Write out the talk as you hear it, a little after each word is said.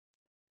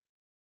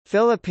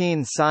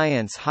Philippine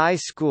Science High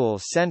School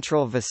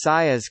Central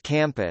Visayas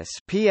Campus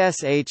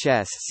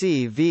 (PSHS-CVISC)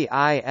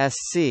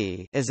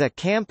 is a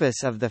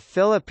campus of the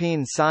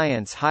Philippine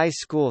Science High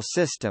School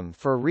System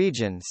for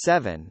Region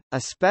 7,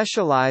 a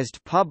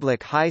specialized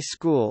public high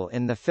school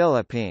in the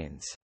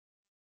Philippines.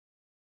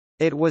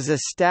 It was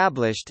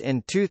established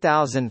in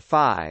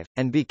 2005,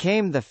 and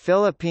became the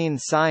Philippine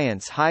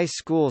Science High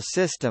School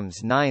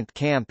System's ninth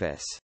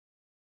campus.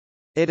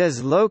 It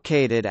is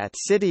located at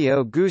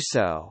Sitio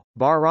Guso,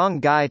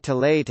 Barangay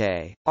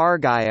Talete,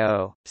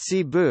 Argao,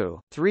 Cebu,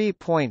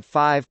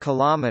 3.5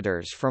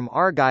 kilometers from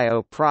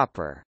Argao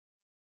proper.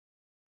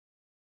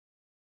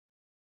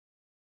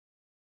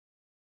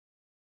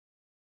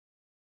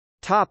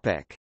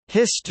 Topic: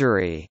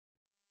 History.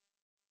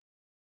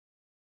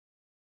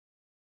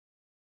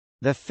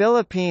 The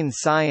Philippine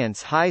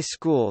Science High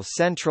School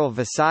Central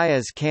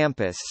Visayas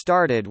campus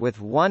started with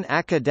one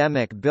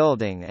academic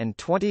building and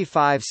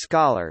 25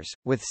 scholars,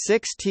 with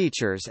 6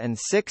 teachers and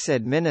 6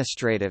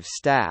 administrative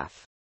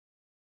staff.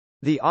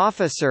 The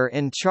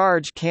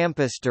officer-in-charge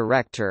campus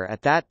director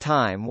at that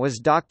time was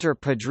Dr.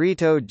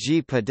 Pedrito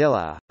G.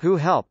 Padilla, who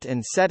helped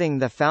in setting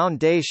the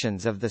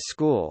foundations of the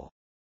school.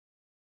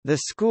 The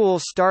school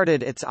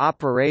started its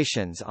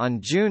operations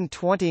on June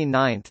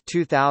 29,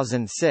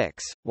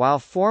 2006, while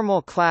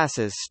formal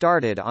classes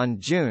started on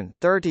June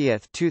 30,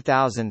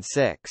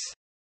 2006.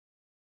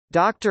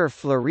 Dr.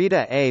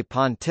 Florida A.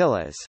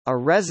 Pontillas, a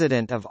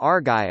resident of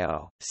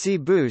Argao,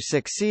 Cebu,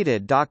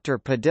 succeeded Dr.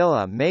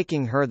 Padilla,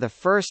 making her the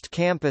first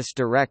campus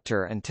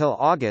director until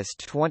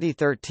August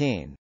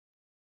 2013.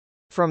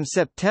 From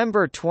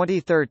September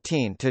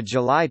 2013 to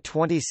July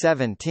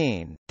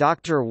 2017,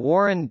 Dr.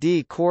 Warren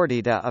D.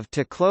 Cordita of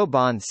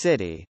Tacloban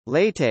City,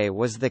 Leyte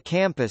was the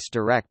campus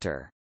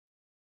director.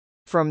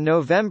 From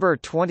November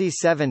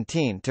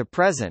 2017 to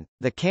present,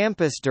 the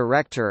campus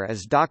director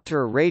is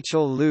Dr.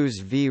 Rachel Luz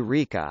V.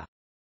 Rica.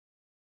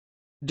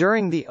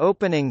 During the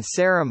opening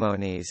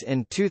ceremonies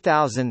in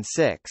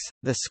 2006,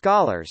 the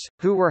scholars,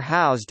 who were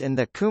housed in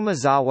the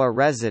Kumazawa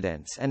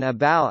residence and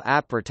Abao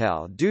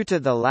Apertel due to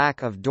the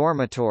lack of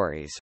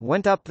dormitories,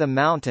 went up the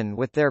mountain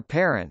with their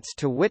parents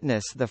to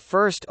witness the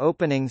first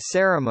opening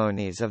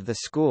ceremonies of the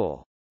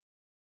school.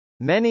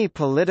 Many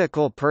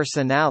political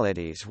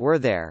personalities were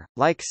there,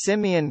 like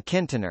Simeon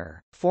Quintanar,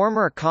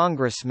 former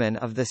congressman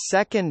of the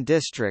 2nd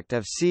District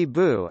of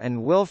Cebu,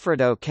 and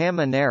Wilfredo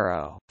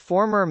Caminero,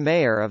 former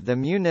mayor of the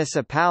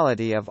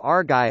municipality of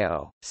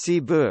Argao,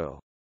 Cebu.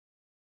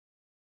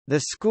 The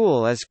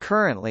school is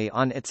currently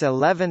on its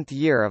 11th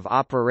year of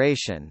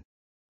operation.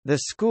 The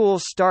school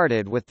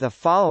started with the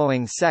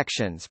following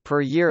sections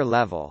per year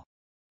level.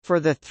 For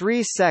the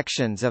 3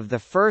 sections of the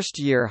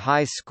first-year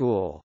high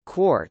school,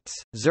 quartz,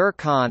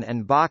 zircon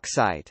and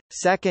bauxite,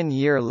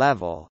 second-year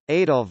level,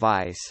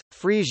 edelweiss,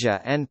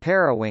 freesia and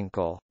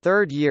periwinkle,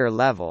 third-year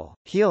level,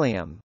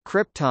 helium,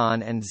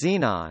 krypton and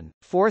xenon,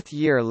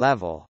 fourth-year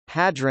level,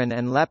 hadron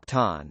and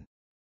lepton.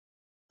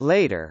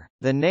 Later,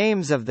 the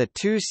names of the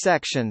 2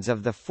 sections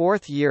of the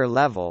fourth-year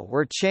level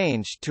were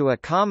changed to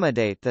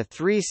accommodate the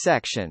 3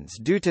 sections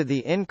due to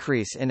the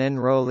increase in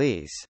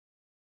enrollees.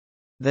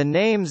 The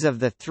names of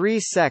the 3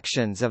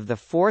 sections of the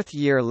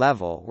fourth-year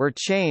level were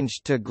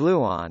changed to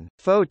gluon,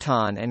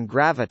 photon and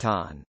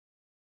graviton.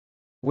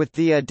 With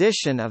the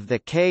addition of the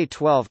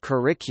K-12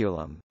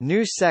 curriculum,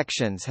 new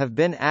sections have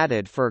been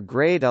added for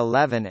grade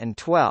 11 and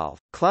 12,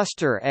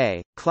 Cluster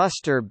A,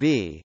 Cluster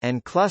B,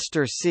 and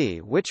Cluster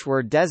C, which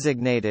were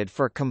designated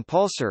for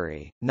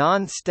compulsory,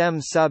 non-STEM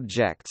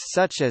subjects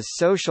such as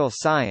social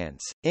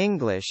science,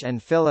 English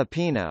and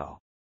Filipino.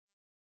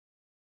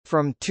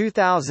 From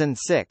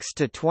 2006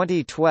 to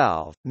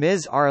 2012,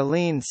 Ms.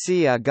 Arlene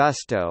C.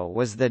 Augusto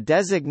was the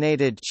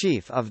designated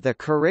chief of the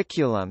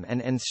Curriculum and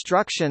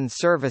Instruction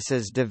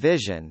Services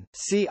Division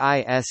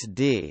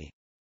 (CISD).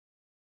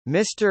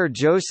 Mr.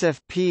 Joseph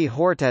P.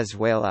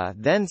 Hortezuela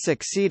then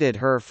succeeded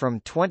her from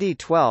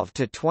 2012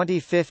 to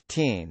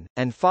 2015,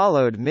 and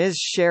followed Ms.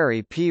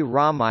 Sherry P.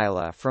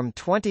 Ramila from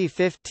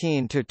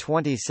 2015 to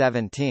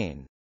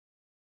 2017.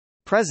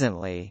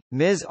 Presently,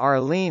 Ms.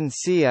 Arlene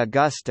C.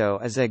 Augusto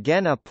is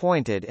again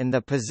appointed in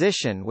the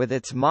position with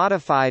its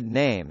modified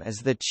name as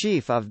the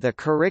Chief of the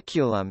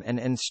Curriculum and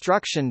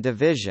Instruction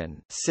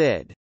Division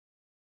 (CID).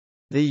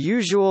 The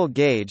usual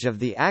gauge of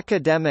the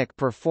academic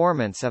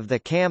performance of the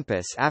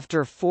campus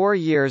after 4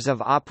 years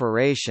of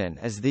operation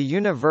is the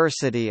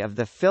University of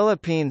the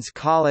Philippines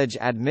College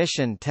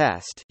Admission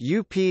Test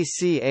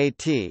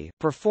 (UPCAT)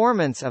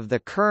 performance of the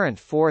current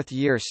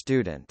fourth-year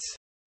students.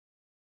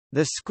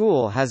 The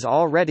school has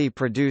already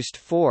produced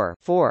 4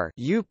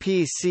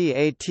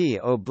 UPCAT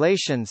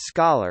oblation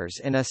scholars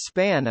in a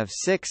span of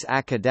 6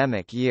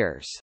 academic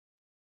years.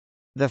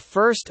 The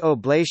first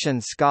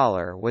oblation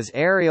scholar was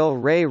Ariel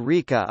Ray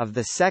Rica of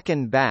the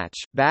second batch,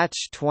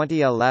 batch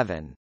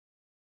 2011.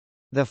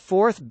 The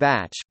fourth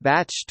batch,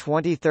 batch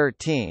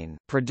 2013,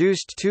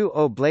 produced 2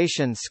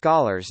 oblation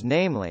scholars,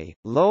 namely,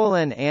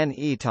 Loelan Ann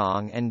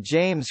Etong and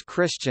James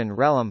Christian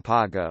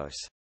Relampagos.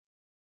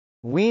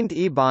 Wiend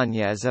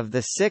Ibanez of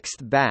the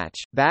 6th batch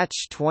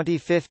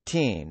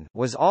 2015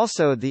 was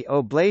also the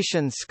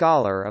oblation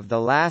scholar of the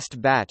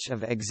last batch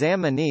of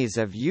examinees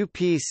of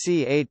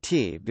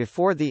UPCAT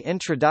before the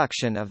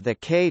introduction of the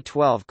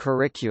K-12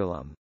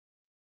 curriculum.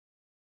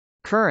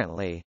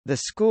 Currently, the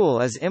school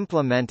is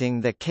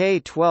implementing the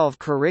K-12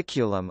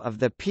 curriculum of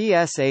the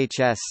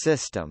PSHS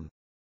system.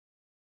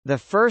 The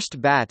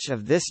first batch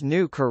of this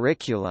new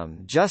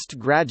curriculum just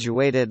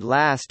graduated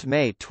last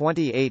May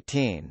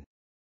 2018.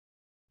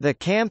 The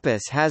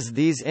campus has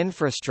these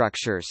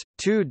infrastructures: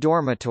 2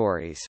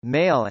 dormitories,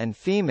 male and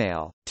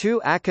female,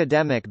 2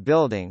 academic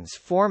buildings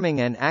forming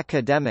an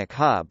academic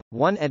hub,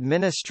 1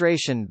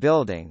 administration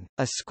building,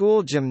 a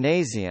school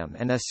gymnasium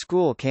and a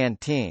school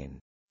canteen.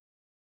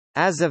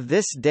 As of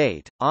this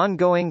date,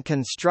 ongoing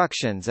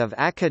constructions of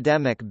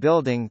Academic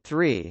Building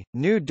 3,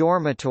 new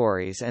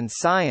dormitories and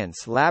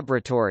Science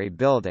Laboratory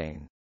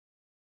Building.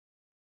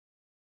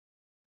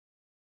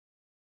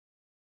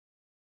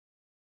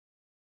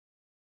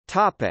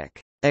 Topic: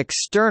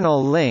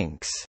 External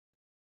links.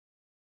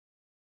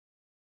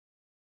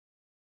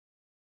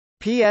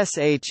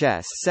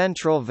 PSHS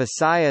Central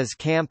Visayas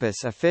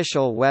Campus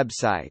official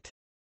website.